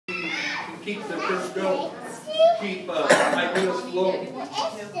keep the church going, keep ideas flowing,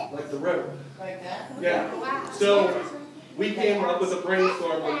 like the river. Like that? Yeah. So we came up with a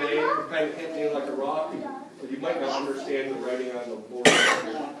brainstorm one day. It kind of hit me like a rock. You might not understand the writing on the board.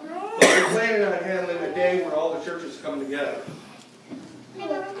 But we're planning on having a day where all the churches come together.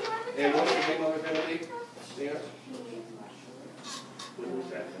 And what's the name of it going to be? Stan? What was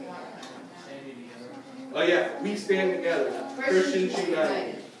that? Oh yeah, we stand together. Christians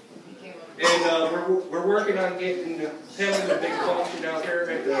United. And we're working on having a big function out here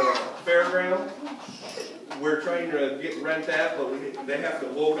at the fairground. We're trying to rent that, but they have to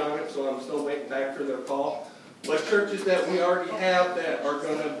vote on it, so I'm still waiting back for their call. But churches that we already have that are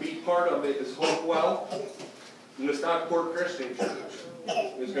going to be part of it is Hopewell, and the Stockport Christian Church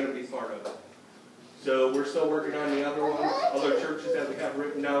is going to be part of it. So we're still working on the other ones, other churches that we have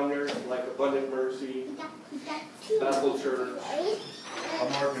written down there, like Abundant Mercy, Bethel Church.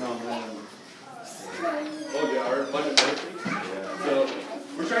 I'm working on that. Oh, yeah, our Abundant Mercy. Yeah. So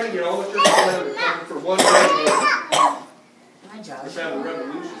we're trying to get all the churches together for one day. Let's have a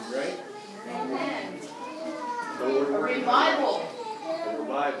revolution, right? So A revival. A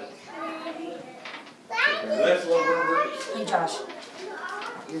revival. That's what we're working on. Hey Josh,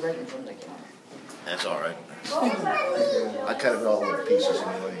 you're writing from the camera. That's all right. I cut it all into pieces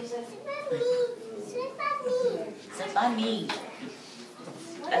anyway. Sit by me.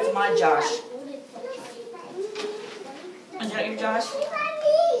 That's my Josh. Is that your Josh?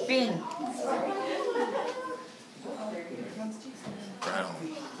 Ben. Right on.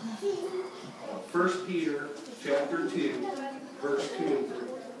 1 Peter chapter 2, verse 2 and 3.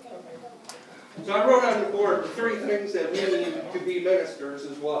 So I wrote on the board the three things that we need to be ministers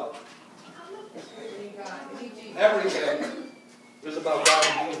is what? Everything is about God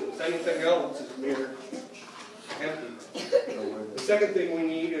and Jesus. Anything else is mere empty. The second thing we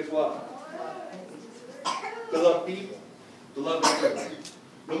need is what? To love people. To love everyone.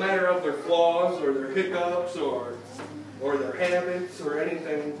 No matter of their flaws or their hiccups or their habits or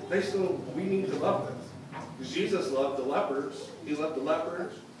anything, we need to love them. Because Jesus loved the lepers. He loved the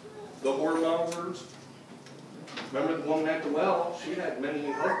lepers, the whoremongers. Remember the woman at the well? She had many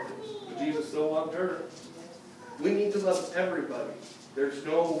husbands, but Jesus still loved her. We need to love everybody. There's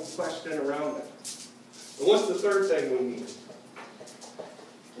no question around it. And what's the third thing we need?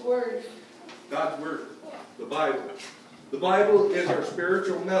 Word. God's Word. The Bible. The Bible is our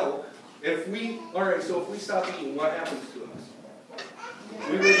spiritual milk. If we stop eating, what happens to us?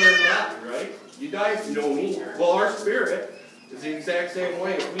 We will learn nothing, right? You guys know me. Well, our spirit is the exact same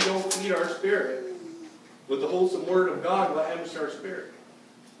way. If we don't feed our spirit with the wholesome Word of God, what happens to our spirit?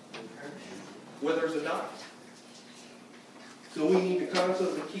 Withers and dies. So we need to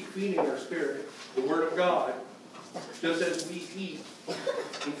constantly keep feeding our spirit, the Word of God, just as we eat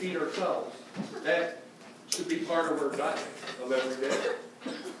and feed ourselves. That should be part of our diet of every day.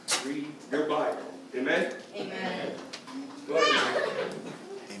 Read your Bible. Amen? Amen.